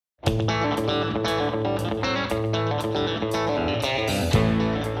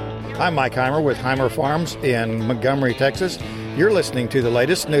I'm Mike Heimer with Heimer Farms in Montgomery, Texas. You're listening to the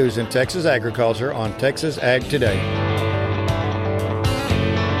latest news in Texas agriculture on Texas Ag Today.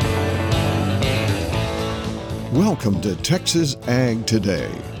 Welcome to Texas Ag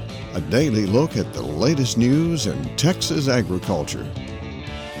Today, a daily look at the latest news in Texas agriculture.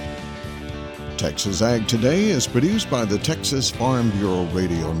 Texas Ag Today is produced by the Texas Farm Bureau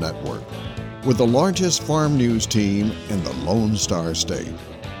Radio Network, with the largest farm news team in the Lone Star State.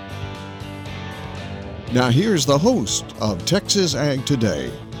 Now here's the host of Texas Ag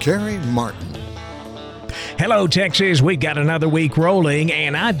Today, Carrie Martin. Hello, Texas. We've got another week rolling,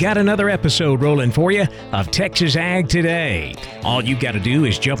 and I've got another episode rolling for you of Texas Ag Today. All you got to do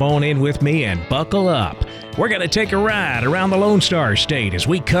is jump on in with me and buckle up. We're going to take a ride around the Lone Star State as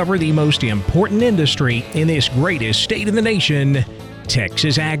we cover the most important industry in this greatest state in the nation,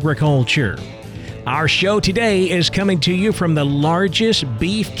 Texas agriculture. Our show today is coming to you from the largest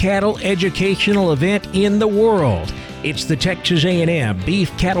beef cattle educational event in the world. It's the Texas A&M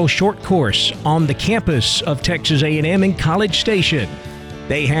Beef Cattle Short Course on the campus of Texas A&M in College Station.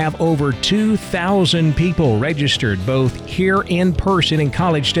 They have over 2,000 people registered both here in person in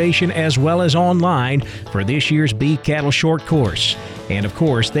College Station as well as online for this year's Beef Cattle Short Course. And of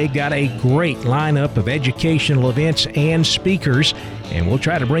course, they've got a great lineup of educational events and speakers, and we'll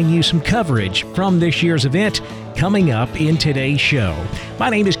try to bring you some coverage from this year's event coming up in today's show. My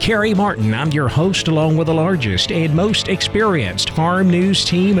name is Carrie Martin. I'm your host along with the largest and most experienced farm news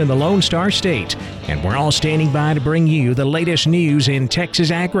team in the Lone Star State. And we're all standing by to bring you the latest news in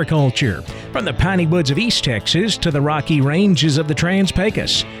Texas agriculture, from the piney woods of East Texas to the rocky ranges of the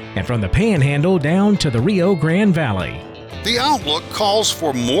Trans-Pecos, and from the Panhandle down to the Rio Grande Valley. The outlook calls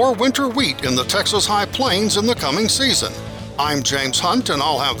for more winter wheat in the Texas High Plains in the coming season. I'm James Hunt, and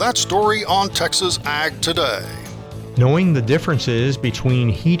I'll have that story on Texas Ag Today. Knowing the differences between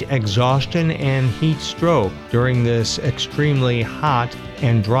heat exhaustion and heat stroke during this extremely hot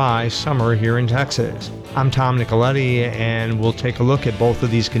and dry summer here in Texas. I'm Tom Nicoletti, and we'll take a look at both of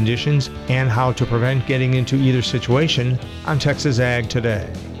these conditions and how to prevent getting into either situation on Texas Ag Today.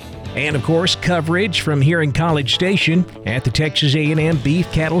 And of course, coverage from here in College Station at the Texas A&M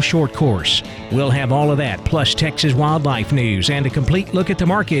Beef Cattle Short Course. We'll have all of that, plus Texas wildlife news and a complete look at the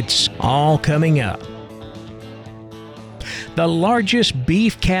markets, all coming up. The largest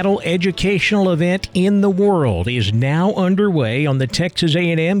beef cattle educational event in the world is now underway on the Texas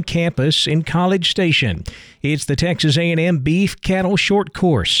A&M campus in College Station. It's the Texas A&M Beef Cattle Short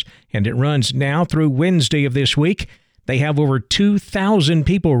Course, and it runs now through Wednesday of this week. They have over 2,000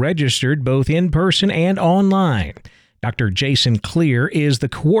 people registered, both in person and online. Dr. Jason Clear is the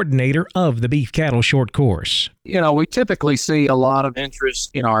coordinator of the Beef Cattle Short Course. We typically see a lot of interest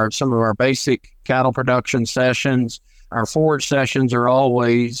in some of our basic cattle production sessions. Our forage sessions are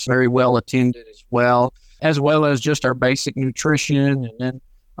always very well attended as well as just our basic nutrition. And then,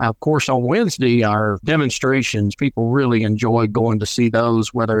 of course, on Wednesday, our demonstrations, people really enjoy going to see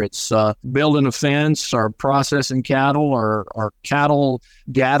those, whether it's building a fence or processing cattle or cattle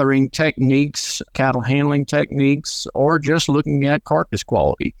gathering techniques, cattle handling techniques, or just looking at carcass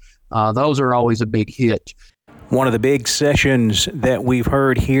quality. Those are always a big hit. One of the big sessions that we've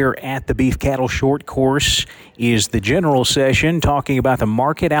heard here at the Beef Cattle Short Course is the general session talking about the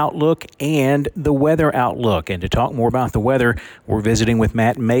market outlook and the weather outlook. And to talk more about the weather, we're visiting with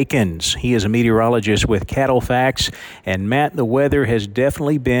Matt Makins. He is a meteorologist with Cattle Facts. And Matt, the weather has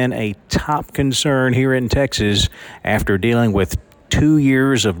definitely been a top concern here in Texas after dealing with 2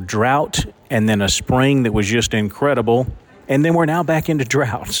 years of drought and then a spring that was just incredible. And then we're now back into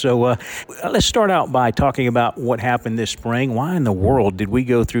drought. So let's start out by talking about what happened this spring. Why in the world did we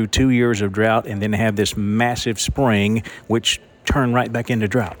go through 2 years of drought and then have this massive spring, which turned right back into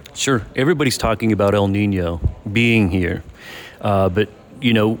drought? Sure. Everybody's talking about El Nino being here. But,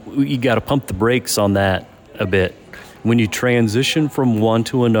 you got to pump the brakes on that a bit. When you transition from one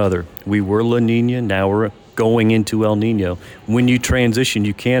to another, we were La Nina, now we're going into El Nino. When you transition,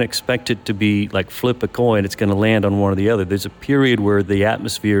 you can't expect it to be like flip a coin. It's going to land on one or the other. There's a period where the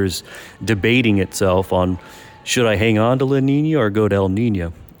atmosphere is debating itself on, should I hang on to La Nina or go to El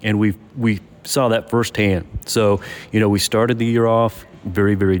Nino? And we saw that firsthand. So, we started the year off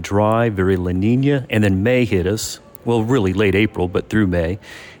very, very dry, very La Nina, and then May hit us. Well, really late April, but through May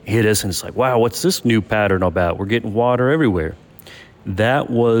hit us, and it's like, wow, what's this new pattern about? We're getting water everywhere. That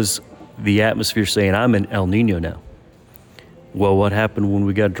was the atmosphere saying, I'm in El Nino now. Well, what happened when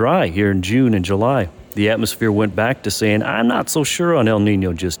we got dry here in June and July? The atmosphere went back to saying, I'm not so sure on El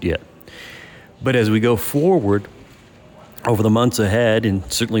Nino just yet. But as we go forward, over the months ahead, and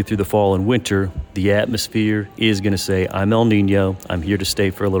certainly through the fall and winter, the atmosphere is going to say, I'm El Nino, I'm here to stay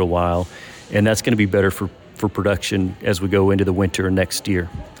for a little while, and that's going to be better for production as we go into the winter next year.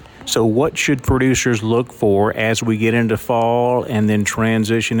 So what should producers look for as we get into fall and then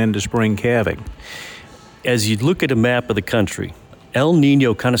transition into spring calving? As you look at a map of the country, El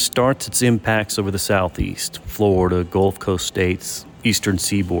Nino kind of starts its impacts over the southeast, Florida, Gulf Coast states, eastern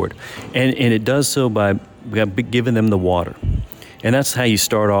seaboard. And it does so by giving them the water. And that's how you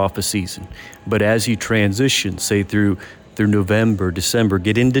start off a season. But as you transition, say through November, December,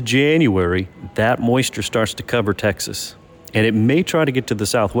 get into January, that moisture starts to cover Texas. And it may try to get to the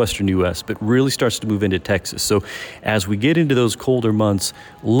southwestern U.S., but really starts to move into Texas. So as we get into those colder months,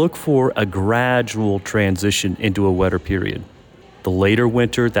 look for a gradual transition into a wetter period. The later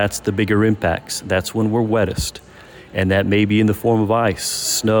winter, that's the bigger impacts. That's when we're wettest. And that may be in the form of ice,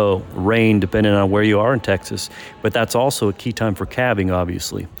 snow, rain, depending on where you are in Texas. But that's also a key time for calving,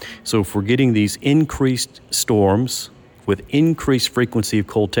 obviously. So if we're getting these increased storms with increased frequency of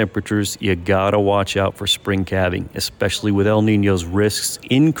cold temperatures, you gotta watch out for spring calving, especially with El Nino's risks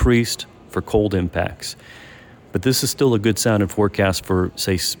increased for cold impacts. But this is still a good sounding forecast for,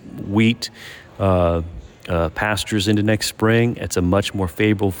 say, wheat, pastures into next spring. It's a much more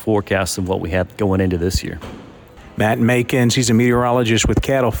favorable forecast than what we had going into this year. Matt Makins, he's a meteorologist with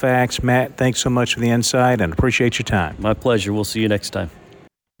Cattle Facts. Matt, thanks so much for the insight and appreciate your time. My pleasure. We'll see you next time.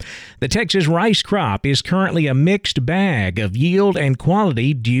 The Texas rice crop is currently a mixed bag of yield and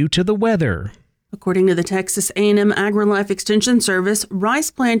quality due to the weather. According to the Texas A&M AgriLife Extension Service, rice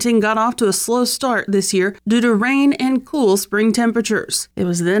planting got off to a slow start this year due to rain and cool spring temperatures. It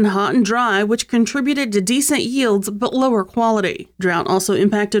was then hot and dry, which contributed to decent yields but lower quality. Drought also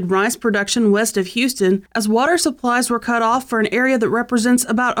impacted rice production west of Houston, as water supplies were cut off for an area that represents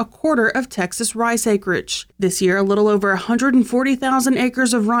about a quarter of Texas rice acreage. This year, a little over 140,000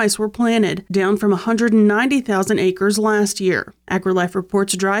 acres of rice were planted, down from 190,000 acres last year. AgriLife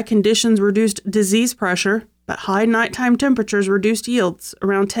reports dry conditions reduced disease pressure, but high nighttime temperatures reduced yields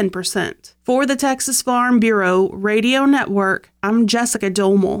around 10%. For the Texas Farm Bureau Radio Network, I'm Jessica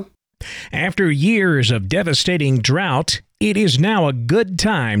Domel. After years of devastating drought, it is now a good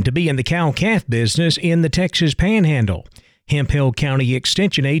time to be in the cow-calf business in the Texas Panhandle. Hemphill County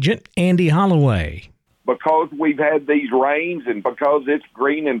Extension Agent Andy Holloway. Because we've had these rains and because it's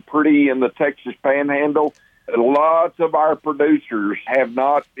green and pretty in the Texas Panhandle, lots of our producers have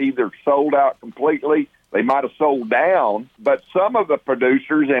not either sold out completely, they might have sold down, but some of the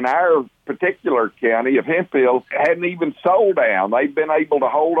producers in our particular county of Hemphill hadn't even sold down. They've been able to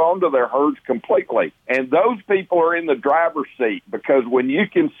hold on to their herds completely. And those people are in the driver's seat, because when you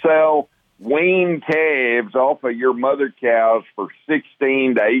can sell weaned calves off of your mother cows for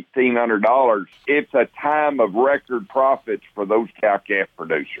 $1,600 to $1,800, it's a time of record profits for those cow-calf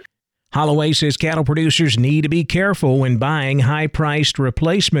producers. Holloway says cattle producers need to be careful when buying high-priced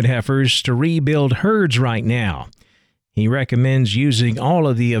replacement heifers to rebuild herds right now. He recommends using all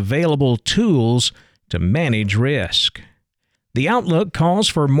of the available tools to manage risk. The outlook calls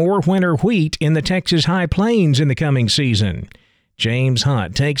for more winter wheat in the Texas High Plains in the coming season. James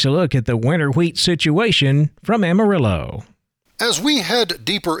Hunt takes a look at the winter wheat situation from Amarillo. As we head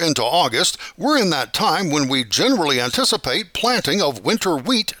deeper into August, we're in that time when we generally anticipate planting of winter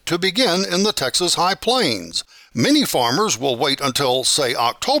wheat to begin in the Texas High Plains. Many farmers will wait until, say,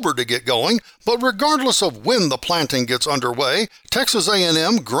 October to get going, but regardless of when the planting gets underway, Texas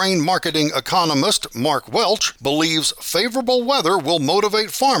A&M grain marketing economist Mark Welch believes favorable weather will motivate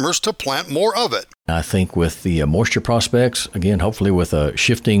farmers to plant more of it. I think with the moisture prospects, again, hopefully with a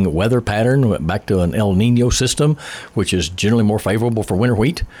shifting weather pattern back to an El Nino system, which is generally more favorable for winter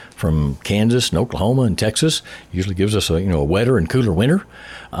wheat from Kansas and Oklahoma and Texas, usually gives us a wetter and cooler winter.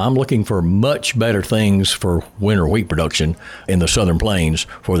 I'm looking for much better things for winter wheat production in the southern plains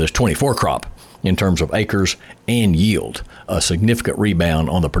for this 24 crop in terms of acres and yield, a significant rebound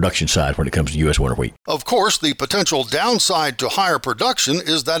on the production side when it comes to U.S. winter wheat. Of course, the potential downside to higher production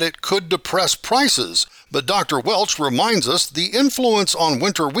is that it could depress prices. But Dr. Welch reminds us the influence on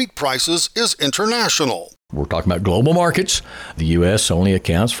winter wheat prices is international. We're talking about global markets. The U.S. only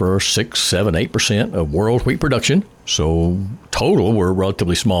accounts for 6, 7, 8% of world wheat production. So total, we're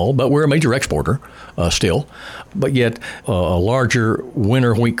relatively small, but we're a major exporter still. But yet a larger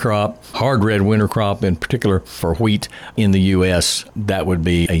winter wheat crop, hard red winter crop in particular for wheat in the U.S., that would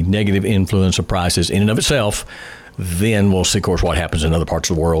be a negative influence of prices in and of itself. Then we'll see, of course, what happens in other parts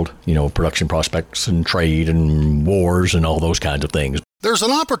of the world, production prospects and trade and wars and all those kinds of things. There's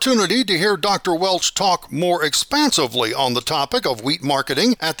an opportunity to hear Dr. Welch talk more expansively on the topic of wheat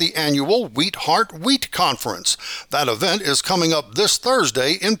marketing at the annual Wheat Heart Wheat Conference. That event is coming up this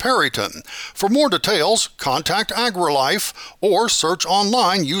Thursday in Perryton. For more details, contact AgriLife or search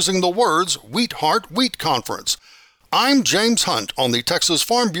online using the words Wheat Heart Wheat Conference. I'm James Hunt on the Texas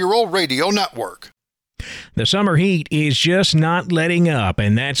Farm Bureau Radio Network. The summer heat is just not letting up,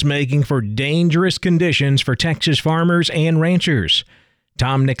 and that's making for dangerous conditions for Texas farmers and ranchers.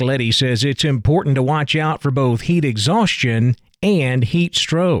 Tom Nicoletti says it's important to watch out for both heat exhaustion and heat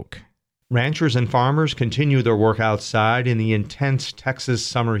stroke. Ranchers and farmers continue their work outside in the intense Texas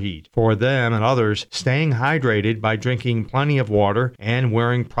summer heat. For them and others, staying hydrated by drinking plenty of water and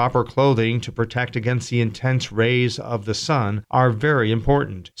wearing proper clothing to protect against the intense rays of the sun are very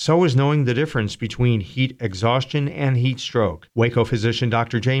important. So is knowing the difference between heat exhaustion and heat stroke. Waco physician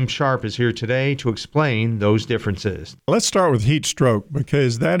Dr. James Sharp is here today to explain those differences. Let's start with heat stroke,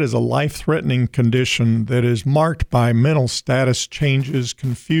 because that is a life-threatening condition that is marked by mental status changes,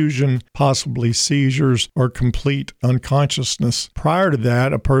 confusion, possibly seizures, or complete unconsciousness. Prior to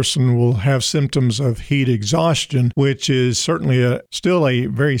that, a person will have symptoms of heat exhaustion, which is certainly still a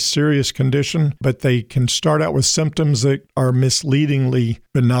very serious condition, but they can start out with symptoms that are misleadingly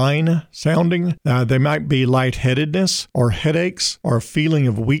benign sounding. They might be lightheadedness or headaches or a feeling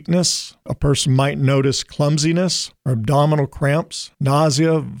of weakness. A person might notice clumsiness or abdominal cramps,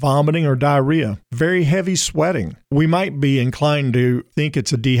 nausea, vomiting, or diarrhea. Very heavy sweating. We might be inclined to think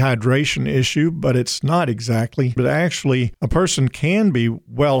it's a dehydration issue, but it's not exactly. But actually, a person can be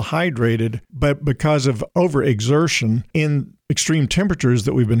well hydrated, but because of overexertion in extreme temperatures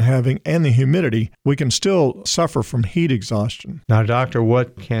that we've been having and the humidity, we can still suffer from heat exhaustion. Now, doctor,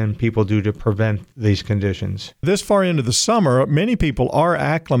 what can people do to prevent these conditions? This far into the summer, many people are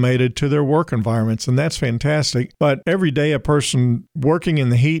acclimated to their work environments, and that's fantastic. But every day, a person working in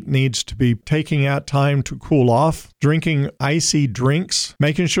the heat needs to be taking out time to cool off, drinking icy drinks,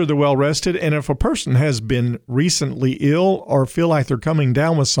 making sure they're well rested. And if a person has been recently ill or feel like they're coming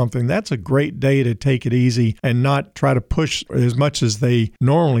down with something, that's a great day to take it easy and not try to push as much as they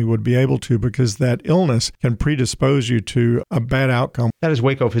normally would be able to, because that illness can predispose you to a bad outcome. That is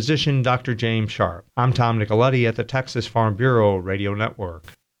Waco physician Dr. James Sharp. I'm Tom Nicoletti at the Texas Farm Bureau Radio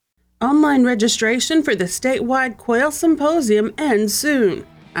Network. Online registration for the statewide quail symposium ends soon.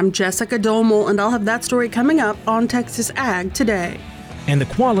 I'm Jessica Domel, and I'll have that story coming up on Texas Ag Today. And the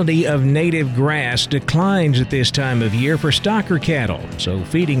quality of native grass declines at this time of year for stocker cattle, so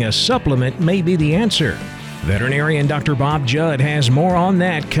feeding a supplement may be the answer. Veterinarian Dr. Bob Judd has more on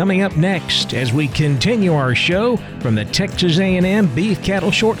that coming up next as we continue our show from the Texas A&M Beef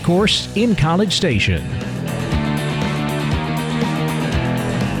Cattle Short Course in College Station.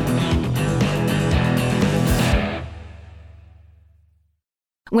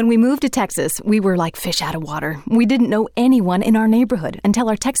 When we moved to Texas, we were like fish out of water. We didn't know anyone in our neighborhood until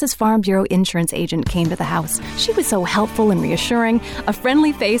our Texas Farm Bureau insurance agent came to the house. She was so helpful and reassuring, a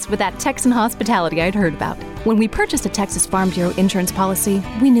friendly face with that Texan hospitality I'd heard about. When we purchased a Texas Farm Bureau insurance policy,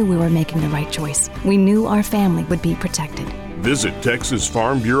 we knew we were making the right choice. We knew our family would be protected. Visit Texas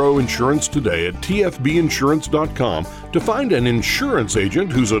Farm Bureau Insurance today at tfbinsurance.com to find an insurance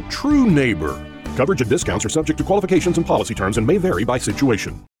agent who's a true neighbor. Coverage and discounts are subject to qualifications and policy terms and may vary by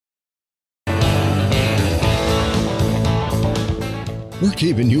situation. We're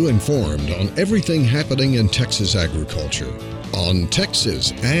keeping you informed on everything happening in Texas agriculture on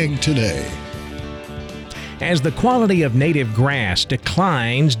Texas Ag Today. As the quality of native grass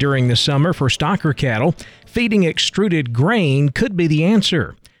declines during the summer for stocker cattle, feeding extruded grain could be the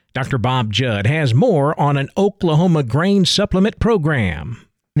answer. Dr. Bob Judd has more on an Oklahoma grain supplement program.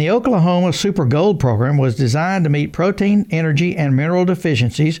 The Oklahoma Super Gold program was designed to meet protein, energy, and mineral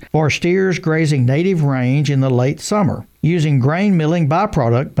deficiencies for steers grazing native range in the late summer, using grain milling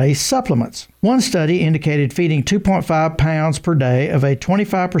byproduct-based supplements. One study indicated feeding 2.5 pounds per day of a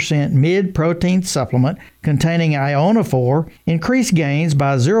 25% mid-protein supplement containing ionophore increased gains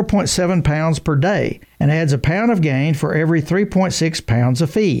by 0.7 pounds per day and adds a pound of gain for every 3.6 pounds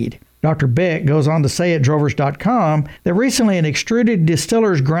of feed. Dr. Beck goes on to say at drovers.com that recently an extruded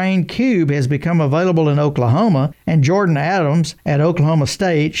distiller's grain cube has become available in Oklahoma, and Jordan Adams at Oklahoma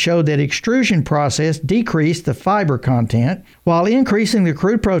State showed that extrusion process decreased the fiber content while increasing the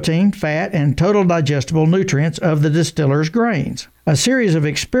crude protein, fat, and total digestible nutrients of the distiller's grains. A series of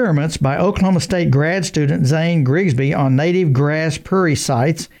experiments by Oklahoma State grad student Zane Grigsby on native grass prairie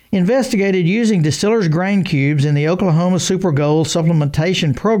sites investigated using distillers' grain cubes in the Oklahoma Super Gold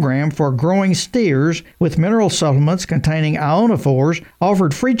supplementation program for growing steers with mineral supplements containing ionophores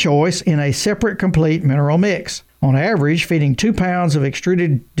offered free choice in a separate complete mineral mix. On average, feeding 2 pounds of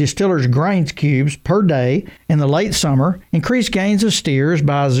extruded distillers' grains cubes per day in the late summer increased gains of steers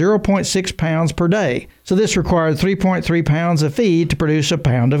by 0.6 pounds per day, so this required 3.3 pounds of feed to produce a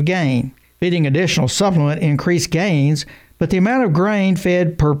pound of gain. Feeding additional supplement increased gains, but the amount of grain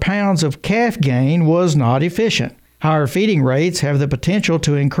fed per pounds of calf gain was not efficient. Higher feeding rates have the potential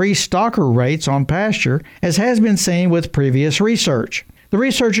to increase stocker rates on pasture, as has been seen with previous research. The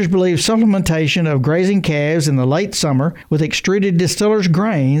researchers believe supplementation of grazing calves in the late summer with extruded distillers'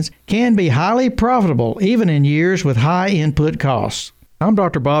 grains can be highly profitable even in years with high input costs. I'm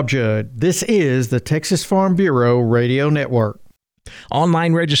Dr. Bob Judd. This is the Texas Farm Bureau Radio Network.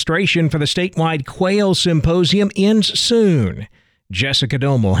 Online registration for the statewide quail symposium ends soon. Jessica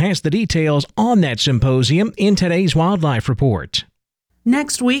Domel has the details on that symposium in today's Wildlife Report.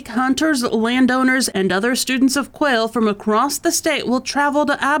 Next week, hunters, landowners, and other students of quail from across the state will travel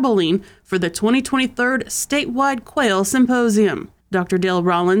to Abilene for the 2023 statewide quail symposium. Dr. Dale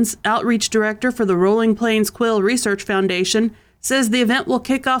Rollins, Outreach Director for the Rolling Plains Quail Research Foundation, says the event will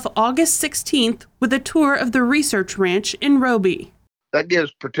kick off August 16th with a tour of the research ranch in Roby. That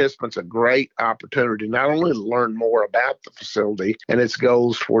gives participants a great opportunity not only to learn more about the facility and its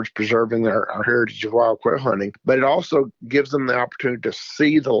goals towards preserving our heritage of wild quail hunting, but it also gives them the opportunity to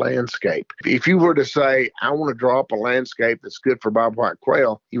see the landscape. If you were to say, I want to draw up a landscape that's good for bobwhite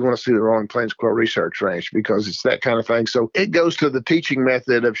quail, you want to see the Rolling Plains Quail Research Ranch because it's that kind of thing. So it goes to the teaching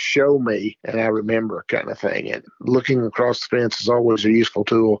method of show me and I remember kind of thing. And looking across the fence is always a useful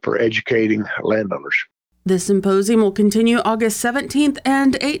tool for educating landowners. The symposium will continue August 17th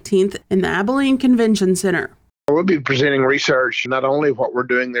and 18th in the Abilene Convention Center. We'll be presenting research, not only what we're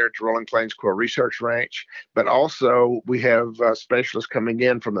doing there at the Rolling Plains Quail Research Ranch, but also we have specialists coming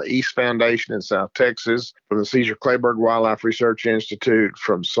in from the East Foundation in South Texas, from the Cesar Clayburgh Wildlife Research Institute,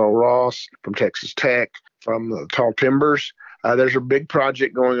 from Sol Ross, from Texas Tech, from the Tall Timbers. There's a big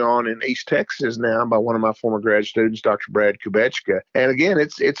project going on in East Texas now by one of my former grad students, Dr. Brad Kubechka. And again,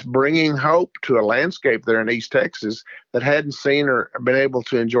 it's bringing hope to a landscape there in East Texas that hadn't seen or been able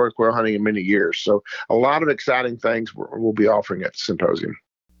to enjoy quail hunting in many years. So a lot of exciting things we'll be offering at the symposium.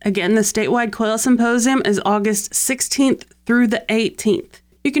 Again, the statewide quail symposium is August 16th through the 18th.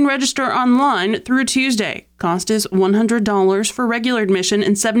 You can register online through Tuesday. Cost is $100 for regular admission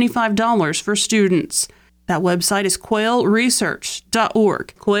and $75 for students. That website is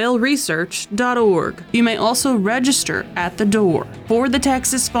quailresearch.org. Quailresearch.org. You may also register at the door. For the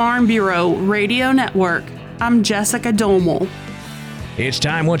Texas Farm Bureau Radio Network, I'm Jessica Domel. It's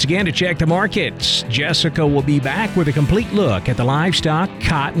time once again to check the markets. Jessica will be back with a complete look at the livestock,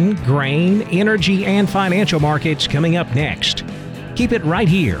 cotton, grain, energy, and financial markets coming up next. Keep it right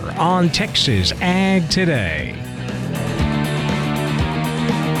here on Texas Ag Today.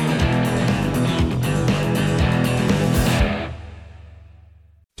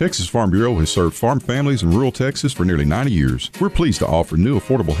 Texas Farm Bureau has served farm families in rural Texas for nearly 90 years. We're pleased to offer new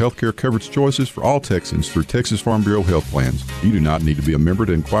affordable health care coverage choices for all Texans through Texas Farm Bureau health plans. You do not need to be a member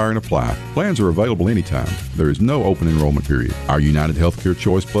to inquire and apply. Plans are available anytime. There is no open enrollment period. Our United Healthcare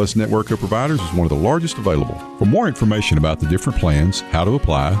Choice Plus network of providers is one of the largest available. For more information about the different plans, how to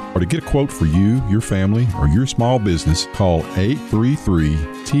apply, or to get a quote for you, your family, or your small business, call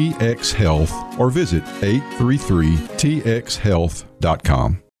 833-TX-HEALTH or visit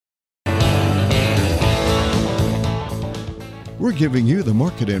 833txhealth.com. We're giving you the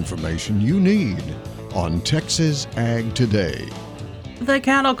market information you need on Texas Ag Today. The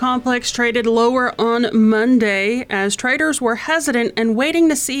cattle complex traded lower on Monday as traders were hesitant and waiting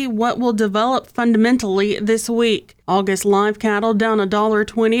to see what will develop fundamentally this week. August live cattle down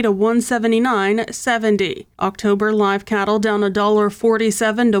 $1.20 to $179.70. October live cattle down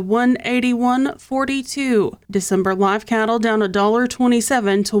 $1.47 to $181.42. December live cattle down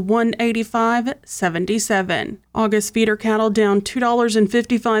 $1.27 to $185.77. August feeder cattle down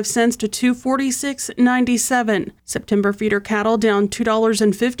 $2.55 to $246.97. September feeder cattle down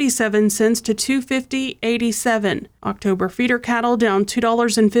 $2.57 to $250.87. October feeder cattle down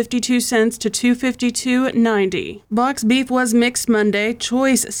 $2.52 to $252.90. Box beef was mixed Monday.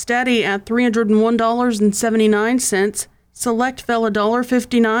 Choice steady at $301.79. Select fell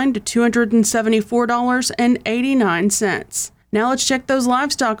 $1.59 to $274.89. Now let's check those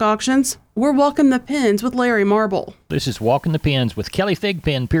livestock auctions. We're walking the pens with Larry Marble. This is Walking the Pens with Kelly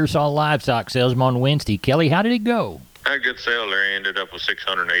Thigpen, Pearsall Livestock Salesman on Wednesday. Kelly, how did it go? Had a good sale there. Ended up with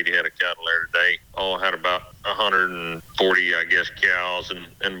 680 head of cattle there today. All had about 140, I guess, cows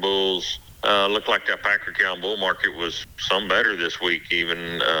and bulls. Looked like that Packer cow and bull market was some better this week,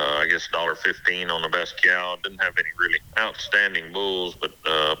 even, I guess, $1.15 on the best cow. Didn't have any really outstanding bulls, but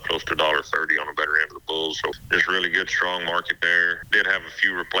close to $1.30 on the better end of the bulls. So just really good, strong market there. Did have a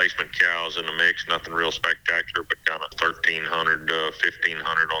few replacement cows in the mix, nothing real spectacular, but kind of 1,300 to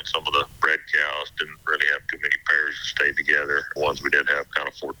 1,500 on some of the bred cows. Didn't really have too many pairs that stayed together. The ones we did have kind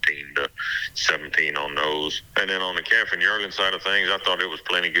of 14 to 17 on those. And then on the calf and yearling side of things, I thought it was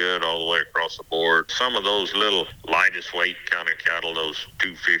plenty good all the way across the board. Some of those little lightest weight kind of cattle, those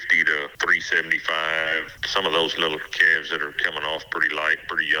 250 to 375, some of those little calves that are coming off pretty light,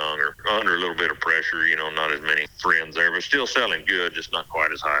 pretty young, or under a little bit of pressure, not as many friends there, but still selling good, just not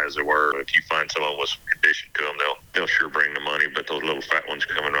quite as high as they were. If you find someone with some condition to them, they'll sure bring the money, but those little fat ones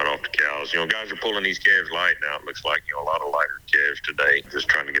coming right off the cows. Guys are pulling these calves light now. It looks like, a lot of lighter calves today, just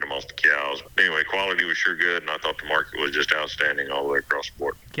trying to get them off the cows. Anyway, quality was sure good, and I thought the market was just outstanding all the way across the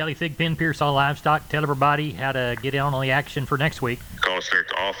board. Kelly Thigpen, Pearsall Livestock. Tell everybody how to get in on the action for next week. Call us there at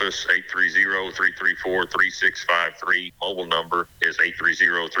the office, 830-334-3653. Mobile number is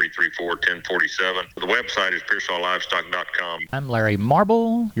 830-334-1047. The website is pearsalllivestock.com. I'm Larry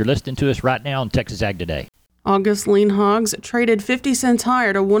Marble. You're listening to us right now on Texas Ag Today. August lean hogs traded 50 cents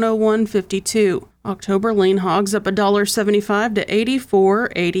higher to 101.52. October lean hogs up $1.75 to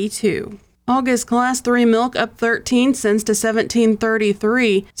 84.82. August Class 3 milk up 13 cents to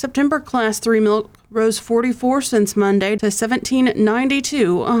 17.33. September Class 3 milk rose 44 cents Monday to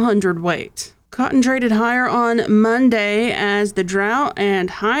 17.92 a hundredweight. Cotton traded higher on Monday as the drought and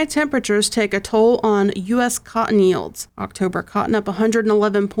high temperatures take a toll on U.S. cotton yields. October cotton up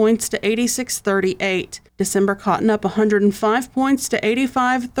 111 points to 86.38. December cotton up 105 points to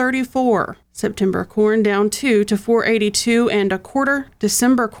 85.34. September corn down 2 to 4.82 and a quarter.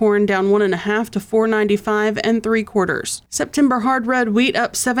 December corn down 1.5 to 4.95 and 3/4. September hard red wheat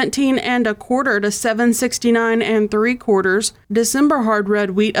up 17 and a quarter to 7.69 and 3/4. December hard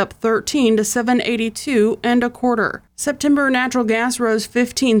red wheat up 13 to 7.82 and a quarter. September natural gas rose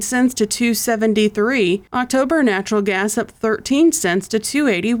 15 cents to 2.73. October natural gas up 13 cents to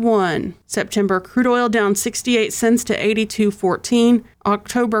 2.81. September crude oil down 68 cents to 82.14.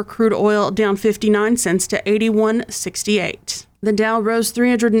 October crude oil down 59 cents to 81.68. The Dow rose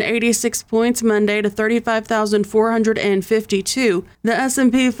 386 points Monday to 35,452. The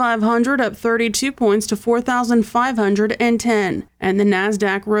S&P 500 up 32 points to 4,510. And the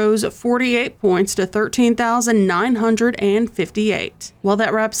NASDAQ rose 48 points to 13,958. Well,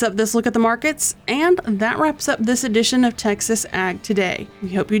 that wraps up this look at the markets, and that wraps up this edition of Texas Ag Today.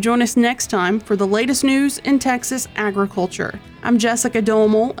 We hope you join us next time for the latest news in Texas agriculture. I'm Jessica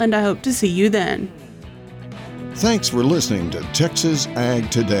Domel, and I hope to see you then. Thanks for listening to Texas Ag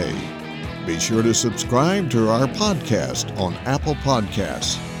Today. Be sure to subscribe to our podcast on Apple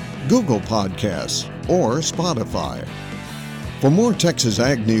Podcasts, Google Podcasts, or Spotify. For more Texas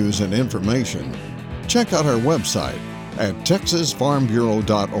Ag news and information, check out our website at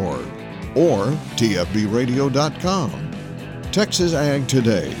texasfarmbureau.org or tfbradio.com. Texas Ag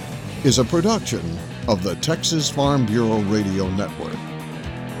Today is a production of the Texas Farm Bureau Radio Network.